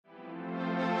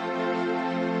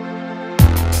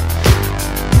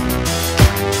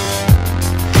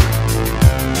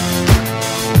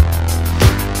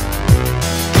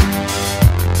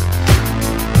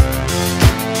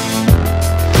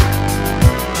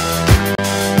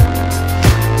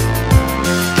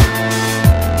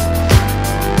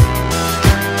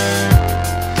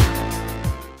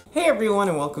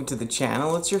welcome to the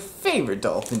channel. It's your favorite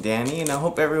Dolphin Danny, and I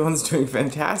hope everyone's doing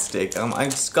fantastic. I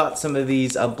just got some of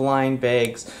these blind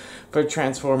bags for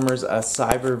Transformers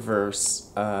Cyberverse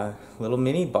little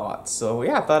mini bots. So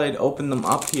yeah, I thought I'd open them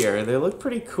up here. They look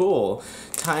pretty cool.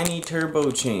 Tiny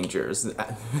turbo changers. So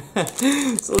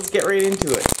let's get right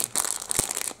into it.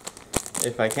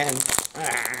 If I can.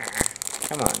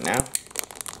 Come on now.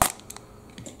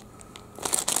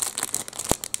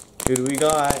 Who do we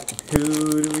got?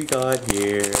 Who do we got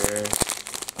here?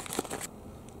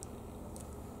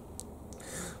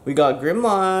 We got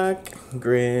Grimlock.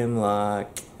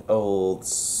 Grimlock. Old,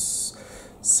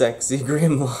 sexy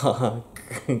Grimlock.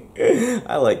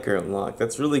 I like Grimlock.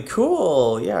 That's really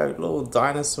cool. Yeah, little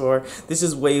dinosaur. This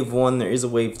is wave 1. There is a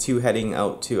wave 2 heading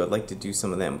out too. I'd like to do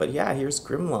some of them. But yeah, here's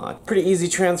Grimlock. Pretty easy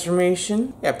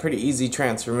transformation. Yeah, pretty easy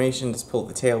transformation. Just pull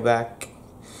the tail back.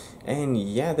 And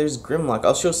yeah, there's Grimlock.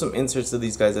 I'll show some inserts of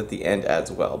these guys at the end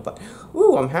as well. But,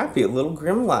 ooh, I'm happy. A little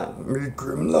Grimlock.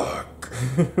 Grimlock.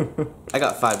 I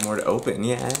got 5 more to open,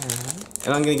 yeah.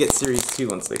 And I'm going to get Series 2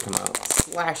 once they come out.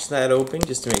 Slash that open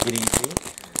just to make it easy.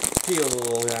 Peel the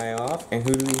little guy off. And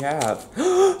who do we have?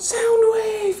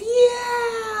 Soundwave! Yeah!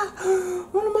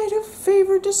 One of my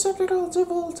favorite Decepticons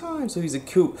of all time. So he's a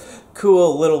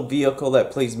cool little vehicle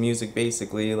that plays music,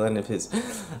 basically. One of his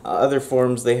other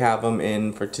forms they have him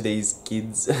in for today's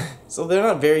kids. So they're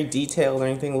not very detailed or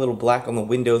anything. A little black on the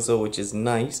windows, though, which is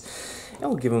nice. And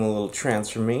we'll give him a little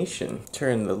transformation.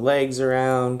 Turn the legs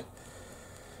around.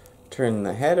 Turn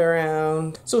the head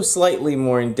around. So slightly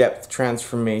more in-depth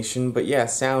transformation, but yeah,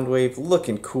 Soundwave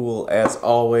looking cool as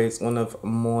always. One of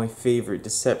my favorite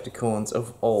Decepticons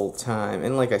of all time.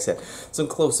 And like I said, some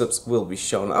close-ups will be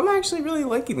shown. I'm actually really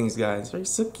liking these guys. They're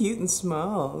so cute and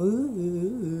small.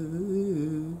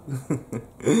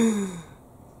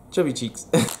 Chubby cheeks.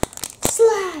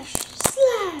 Slash!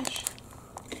 Slash!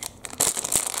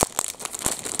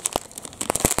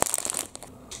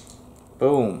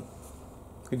 Boom.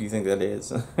 Who do you think that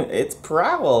is? It's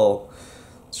Prowl!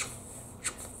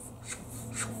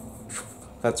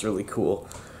 That's really cool.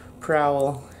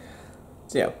 Prowl.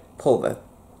 So yeah, pull the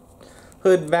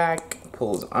hood back,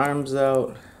 pull his arms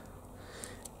out.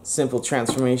 Simple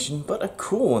transformation, but a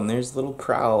cool one. There's little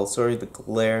Prowl. Sorry, the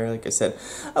glare. Like I said,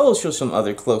 I will show some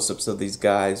other close-ups of these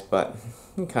guys, but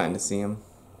you can kind of see them.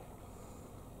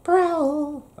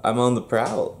 Prowl! I'm on the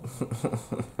prowl.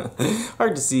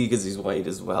 Hard to see because he's white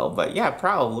as well, but yeah,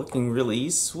 Prowl looking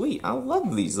really sweet. I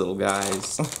love these little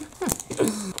guys.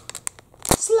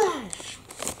 Slash!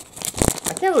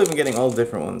 I can't believe I'm getting all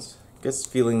different ones. Guess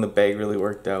feeling the bag really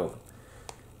worked out.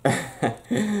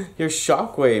 Here's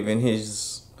Shockwave in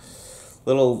his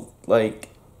little, like,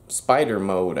 spider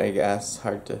mode, I guess.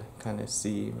 Hard to kind of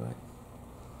see,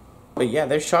 but yeah,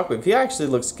 there's Shockwave. He actually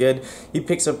looks good. He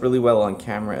picks up really well on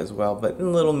camera as well. But a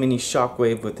little mini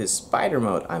Shockwave with his spider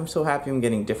mode. I'm so happy I'm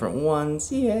getting different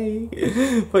ones. Yay!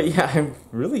 But yeah, I'm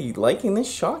really liking this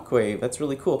Shockwave. That's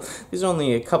really cool. These are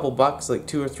only a couple bucks, like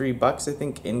 $2 or $3, I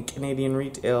think, in Canadian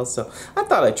retail. So I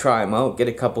thought I'd try them out, get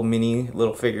a couple mini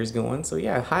little figures going. So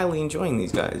yeah, highly enjoying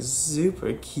these guys.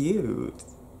 Super cute.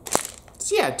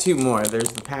 So yeah, 2 more.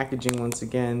 There's the packaging once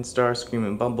again. Starscream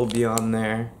and Bumblebee on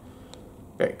there.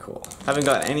 Very cool. Haven't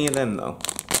got any of them though.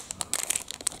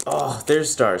 Oh,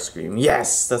 there's Starscream.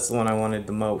 Yes, that's the one I wanted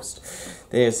the most.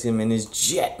 There's him in his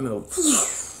jet mode.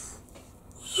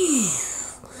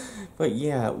 But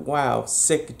yeah, wow,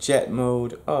 sick jet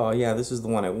mode. Oh yeah, this is the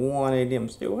one I wanted. I'm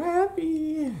so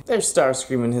happy. There's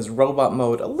Starscream in his robot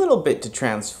mode. A little bit to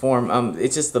transform.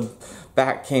 It's just the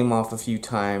back came off a few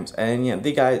times, and yeah,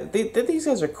 these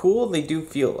guys are cool. They do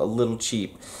feel a little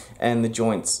cheap, and the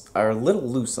joints are a little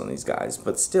loose on these guys,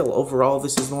 but still, overall,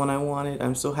 this is the one I wanted.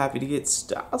 I'm so happy to get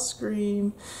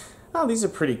Starscream. Oh, these are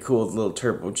pretty cool little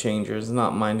turbo changers.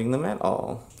 Not minding them at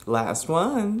all. Last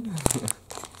one.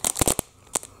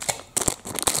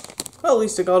 Well, at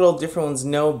least I got all different ones.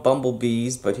 No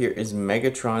Bumblebees, but here is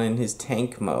Megatron in his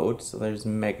tank mode. So there's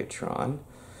Megatron.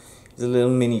 He's a little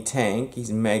mini tank.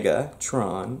 He's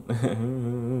Megatron.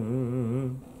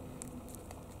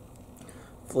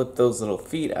 Flip those little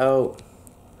feet out.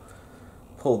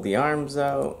 Pull the arms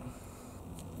out.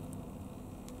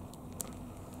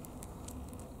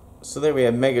 So there we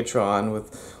have Megatron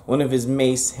with one of his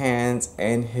mace hands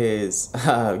and his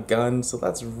gun. So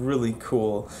that's really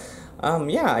cool.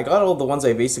 Yeah, I got all the ones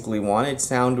I basically wanted.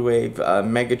 Soundwave,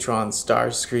 Megatron,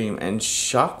 Starscream, and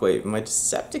Shockwave, my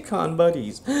Decepticon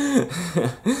buddies.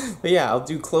 But yeah, I'll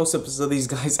do close-ups of these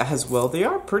guys as well. They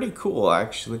are pretty cool,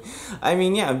 actually. I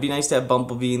mean, yeah, it'd be nice to have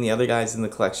Bumblebee and the other guys in the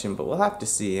collection, but we'll have to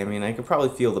see. I mean, I could probably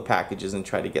feel the packages and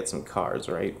try to get some cars,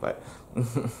 right? But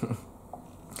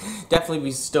definitely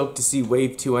be stoked to see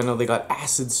Wave 2. I know they got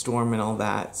Acid Storm and all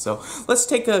that. So let's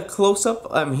take a close-up.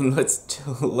 Let's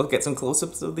look at some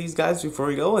close-ups of these guys before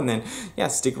we go. And then, yeah,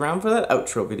 stick around for that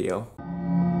outro video.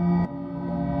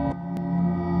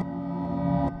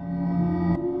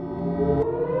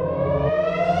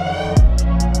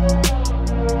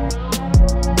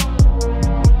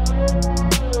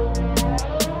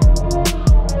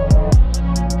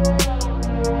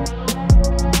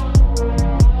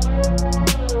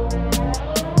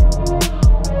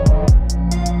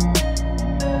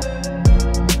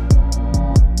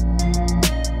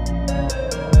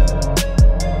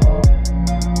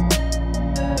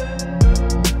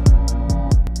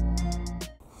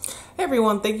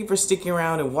 Everyone, thank you for sticking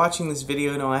around and watching this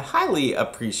video. I highly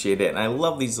appreciate it, and I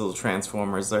love these little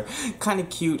Transformers. They're kind of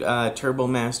cute Turbo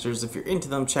Masters. If you're into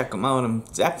them, check them out. I'm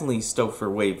definitely stoked for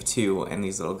Wave 2 and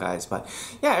these little guys. But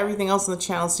yeah, everything else on the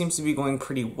channel seems to be going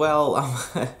pretty well.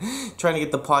 I'm trying to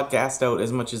get the podcast out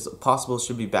as much as possible.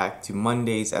 Should be back to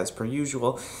Mondays as per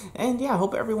usual. And yeah, I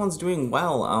hope everyone's doing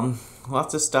well.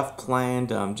 Lots of stuff planned,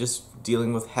 just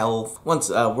dealing with health. Once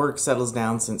work settles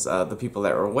down, since the people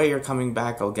that are away are coming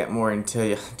back, I'll get more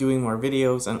into doing more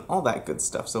videos and all that good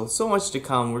stuff. So much to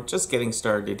come. We're just getting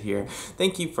started here.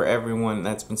 Thank you for everyone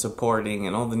that's been supporting,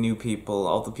 and all the new people,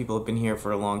 all the people who have been here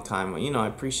for a long time. I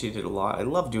appreciate it a lot. I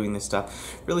love doing this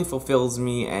stuff. It really fulfills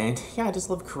me, and yeah, I just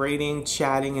love creating,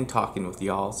 chatting, and talking with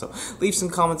y'all. So leave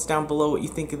some comments down below what you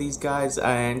think of these guys,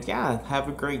 and yeah, have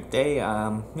a great day.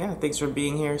 Yeah, thanks for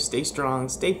being here. Stay strong,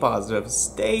 stay positive,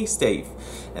 stay safe,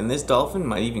 and this dolphin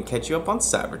might even catch you up on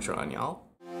Cybertron, y'all.